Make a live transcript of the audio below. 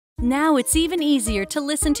Now it's even easier to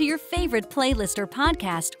listen to your favorite playlist or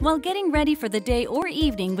podcast while getting ready for the day or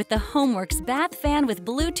evening with the Homewerks bath fan with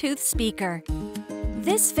Bluetooth speaker.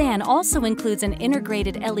 This fan also includes an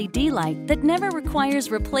integrated LED light that never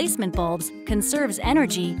requires replacement bulbs, conserves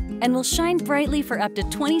energy, and will shine brightly for up to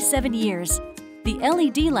 27 years. The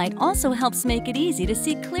LED light also helps make it easy to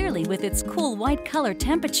see clearly with its cool white color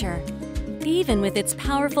temperature. Even with its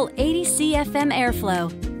powerful 80 CFM airflow,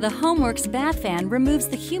 the Homewerks bath fan removes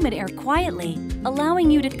the humid air quietly, allowing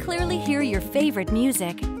you to clearly hear your favorite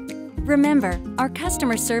music. Remember, our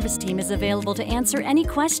customer service team is available to answer any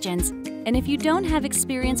questions, and if you don't have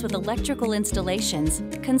experience with electrical installations,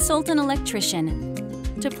 consult an electrician.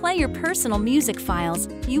 To play your personal music files,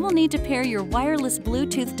 you will need to pair your wireless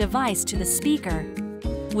Bluetooth device to the speaker.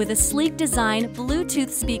 With a sleek design, Bluetooth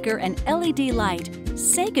speaker, and LED light,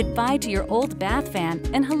 say goodbye to your old bath fan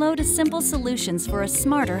and hello to simple solutions for a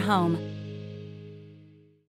smarter home.